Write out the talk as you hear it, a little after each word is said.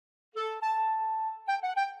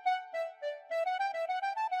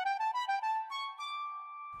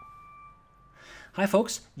Hi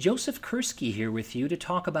folks, Joseph Kursky here with you to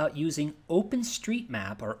talk about using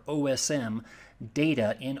OpenStreetMap or OSM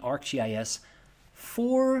data in ArcGIS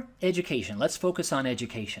for education. Let's focus on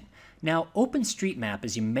education. Now, OpenStreetMap,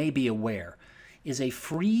 as you may be aware, is a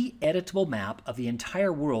free editable map of the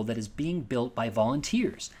entire world that is being built by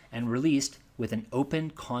volunteers and released with an open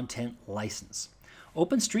content license.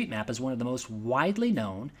 OpenStreetMap is one of the most widely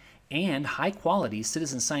known and high-quality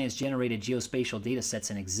citizen science-generated geospatial data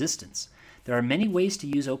sets in existence. There are many ways to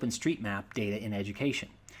use OpenStreetMap data in education.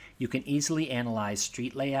 You can easily analyze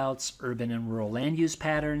street layouts, urban and rural land use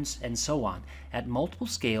patterns, and so on at multiple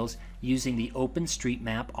scales using the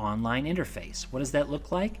OpenStreetMap online interface. What does that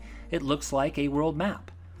look like? It looks like a world map.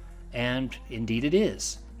 And indeed it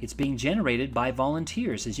is. It's being generated by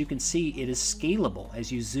volunteers. As you can see, it is scalable.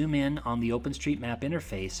 As you zoom in on the OpenStreetMap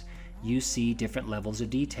interface, you see different levels of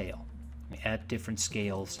detail at different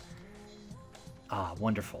scales. Ah,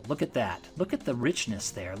 wonderful. Look at that. Look at the richness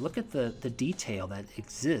there. Look at the detail that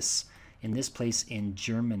exists in this place in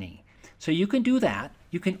Germany. So you can do that.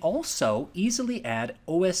 You can also easily add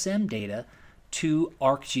OSM data to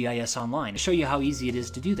ArcGIS Online. I'll show you how easy it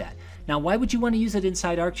is to do that. Now, why would you want to use it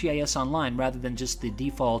inside ArcGIS Online rather than just the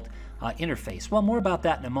default interface? Well, more about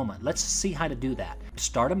that in a moment. Let's see how to do that.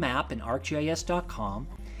 Start a map in arcgis.com,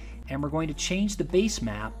 and we're going to change the base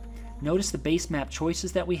map. Notice the base map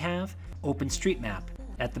choices that we have. OpenStreetMap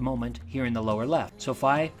at the moment here in the lower left. So if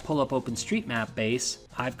I pull up OpenStreetMap base,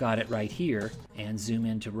 I've got it right here and zoom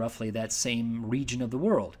into roughly that same region of the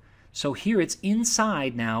world. So here it's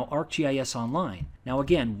inside now ArcGIS Online. Now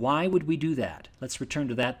again, why would we do that? Let's return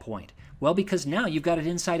to that point. Well, because now you've got it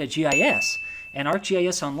inside a GIS, and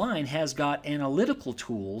ArcGIS Online has got analytical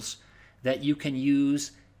tools that you can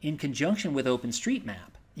use in conjunction with OpenStreetMap.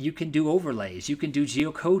 You can do overlays, you can do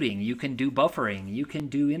geocoding, you can do buffering, you can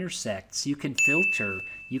do intersects, you can filter,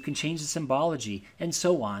 you can change the symbology, and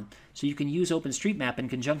so on. So you can use OpenStreetMap in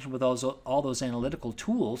conjunction with all those analytical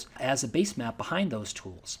tools as a base map behind those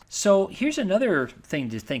tools. So here's another thing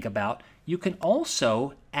to think about. You can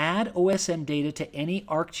also add OSM data to any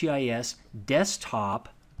ArcGIS desktop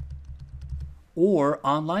or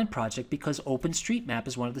online project because OpenStreetMap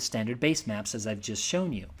is one of the standard base maps, as I've just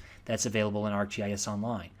shown you, that's available in ArcGIS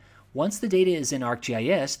Online. Once the data is in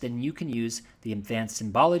ArcGIS, then you can use the advanced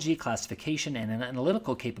symbology, classification, and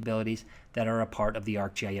analytical capabilities that are a part of the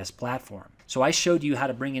ArcGIS platform. So I showed you how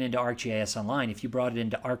to bring it into ArcGIS Online. If you brought it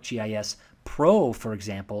into ArcGIS Pro, for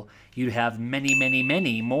example, you'd have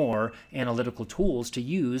many more analytical tools to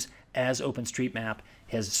use as OpenStreetMap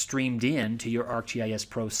has streamed in to your ArcGIS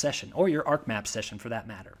Pro session, or your ArcMap session for that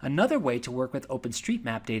matter. Another way to work with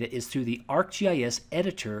OpenStreetMap data is through the ArcGIS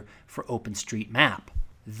editor for OpenStreetMap.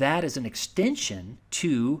 That is an extension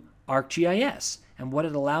to ArcGIS, and what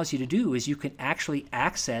it allows you to do is you can actually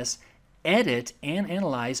access, edit, and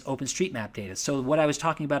analyze OpenStreetMap data. So what I was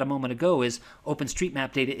talking about a moment ago is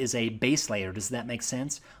OpenStreetMap data is a base layer. Does that make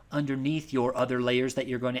sense? Underneath your other layers that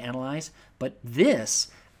you're going to analyze. But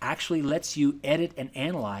this actually lets you edit and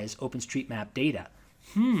analyze OpenStreetMap data.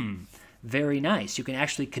 Very nice. You can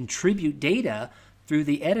actually contribute data through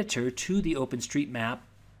the editor to the OpenStreetMap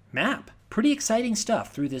map. Pretty exciting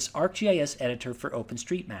stuff through this ArcGIS editor for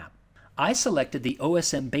OpenStreetMap. I selected the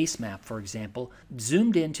OSM base map, for example,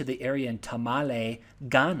 zoomed into the area in Tamale,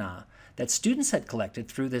 Ghana, that students had collected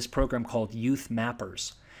through this program called Youth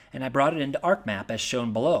Mappers, and I brought it into ArcMap as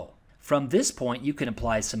shown below. From this point, you can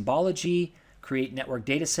apply symbology, create network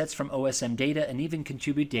data sets from OSM data, and even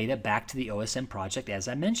contribute data back to the OSM project as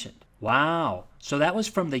I mentioned. Wow! So that was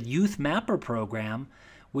from the Youth Mapper program,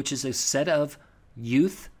 which is a set of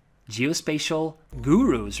youth geospatial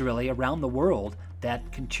gurus really around the world that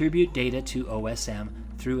contribute data to OSM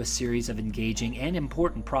through a series of engaging and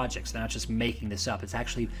important projects. They're not just making this up, it's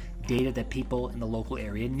actually data that people in the local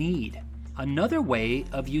area need. Another way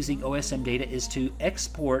of using OSM data is to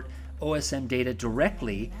export OSM data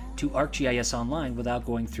directly to ArcGIS Online without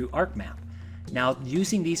going through ArcMap. Now,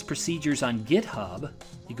 using these procedures on GitHub,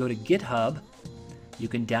 you go to GitHub, you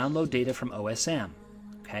can download data from OSM.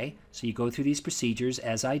 Okay, so you go through these procedures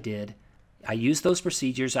as I did. I used those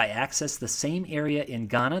procedures. I accessed the same area in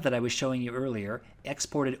Ghana that I was showing you earlier,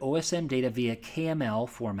 exported OSM data via KML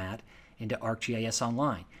format into ArcGIS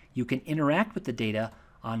Online. You can interact with the data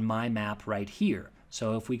on my map right here.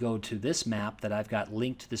 So if we go to this map that I've got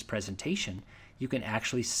linked to this presentation, you can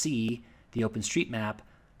actually see the OpenStreetMap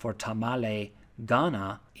for Tamale,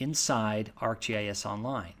 Ghana inside ArcGIS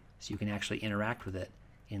Online. So you can actually interact with it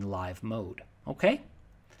in live mode. Okay?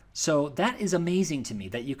 So that is amazing to me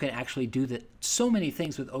that you can actually do so many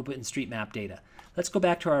things with OpenStreetMap data. Let's go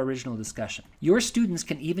back to our original discussion. Your students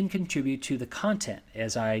can even contribute to the content,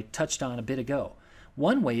 as I touched on a bit ago.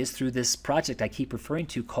 One way is through this project I keep referring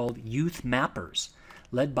to called Youth Mappers,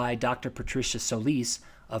 led by Dr. Patricia Solis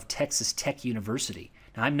of Texas Tech University.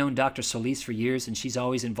 Now, I've known Dr. Solis for years, and she's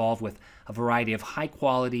always involved with a variety of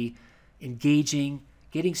high-quality, engaging,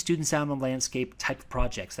 getting students out on the landscape type of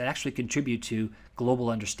projects that actually contribute to global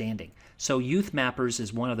understanding. So Youth Mappers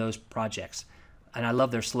is one of those projects, and I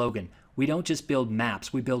love their slogan. We don't just build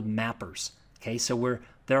maps, we build mappers. Okay, so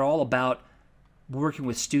they're all about working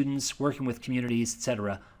with students, working with communities,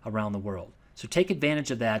 etc. around the world. So take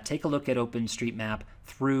advantage of that. Take a look at OpenStreetMap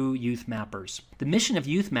through Youth Mappers. The mission of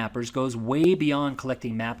Youth Mappers goes way beyond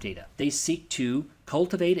collecting map data. They seek to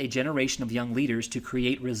cultivate a generation of young leaders to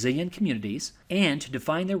create resilient communities and to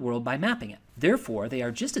define their world by mapping it. Therefore, they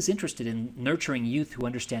are just as interested in nurturing youth who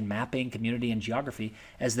understand mapping, community, and geography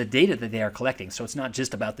as the data that they are collecting. So it's not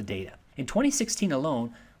just about the data. In 2016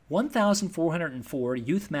 alone, 1,404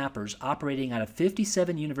 youth mappers operating out of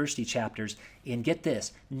 57 university chapters in, get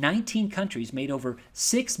this, 19 countries made over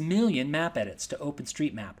 6 million map edits to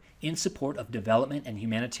OpenStreetMap in support of development and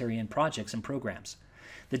humanitarian projects and programs.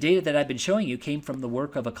 The data that I've been showing you came from the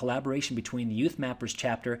work of a collaboration between the Youth Mappers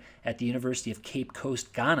chapter at the University of Cape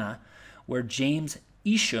Coast, Ghana, where James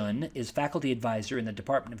Ishun is faculty advisor in the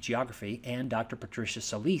Department of Geography, and Dr. Patricia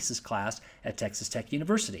Solis' class at Texas Tech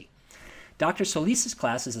University. Dr. Solis'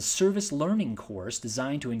 class is a service learning course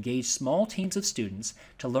designed to engage small teams of students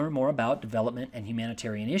to learn more about development and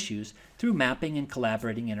humanitarian issues through mapping and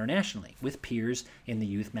collaborating internationally with peers in the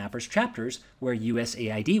Youth Mappers chapters where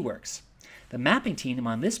USAID works. The mapping team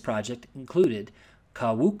on this project included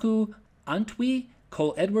Kawuku Antwi,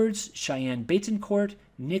 Cole Edwards, Cheyenne Betancourt,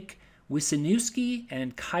 Nick Wisniewski,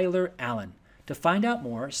 and Kyler Allen. To find out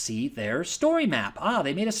more, see their story map.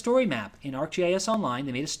 They made a story map. In ArcGIS Online,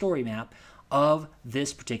 they made a story map of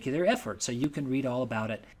this particular effort. So you can read all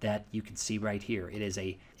about it, that you can see right here. It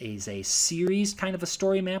is a series, kind of a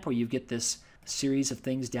story map, where you get this series of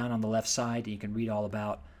things down on the left side, and you can read all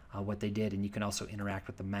about what they did, and you can also interact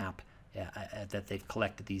with the map that they've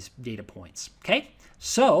collected these data points. Okay,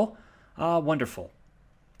 so wonderful.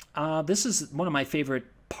 This is one of my favorite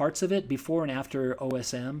parts of it, before and after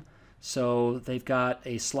OSM. So they've got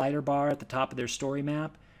a slider bar at the top of their story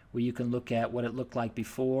map where you can look at what it looked like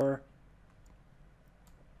before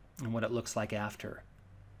and what it looks like after.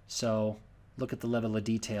 So look at the level of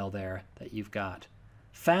detail there that you've got.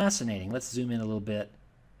 Fascinating. Let's zoom in a little bit,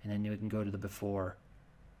 and then we can go to the before.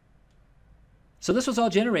 So this was all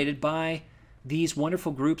generated by these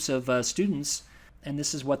wonderful groups of students, and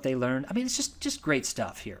this is what they learned. I mean, it's just great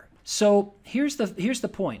stuff here. So here's the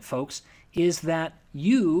point, folks, is that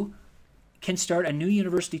you can start a new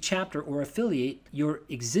university chapter or affiliate your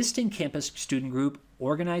existing campus student group,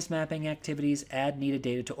 organize mapping activities, add needed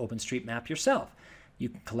data to OpenStreetMap yourself. You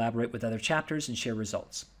can collaborate with other chapters and share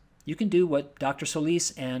results. You can do what Dr. Solis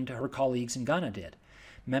and her colleagues in Ghana did.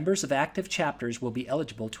 Members of active chapters will be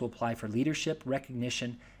eligible to apply for leadership,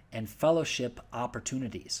 recognition, and fellowship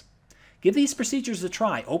opportunities. Give these procedures a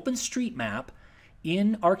try. OpenStreetMap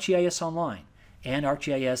in ArcGIS Online and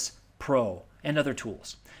ArcGIS Pro and other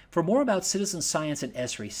tools. For more about citizen science and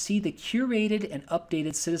ESRI, see the curated and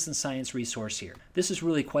updated citizen science resource here. This is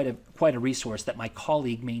really quite a resource that my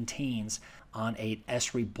colleague maintains on a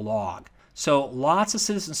ESRI blog. So lots of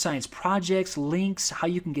citizen science projects, links, how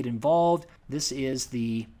you can get involved. This is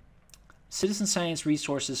the citizen science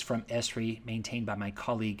resources from ESRI, maintained by my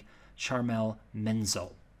colleague Charmel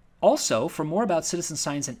Menzel. Also, for more about citizen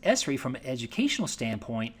science and ESRI from an educational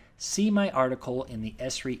standpoint, see my article in the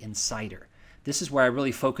ESRI Insider. This is where I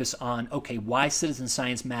really focus on, okay, why citizen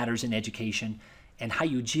science matters in education and how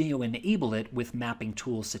you geo-enable it with mapping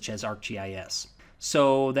tools such as ArcGIS.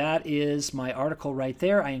 So that is my article right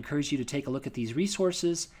there. I encourage you to take a look at these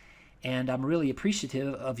resources, and I'm really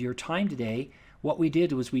appreciative of your time today. What we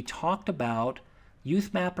did was we talked about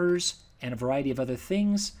youth mappers and a variety of other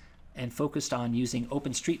things, and focused on using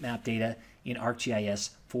OpenStreetMap data in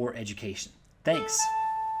ArcGIS for education. Thanks.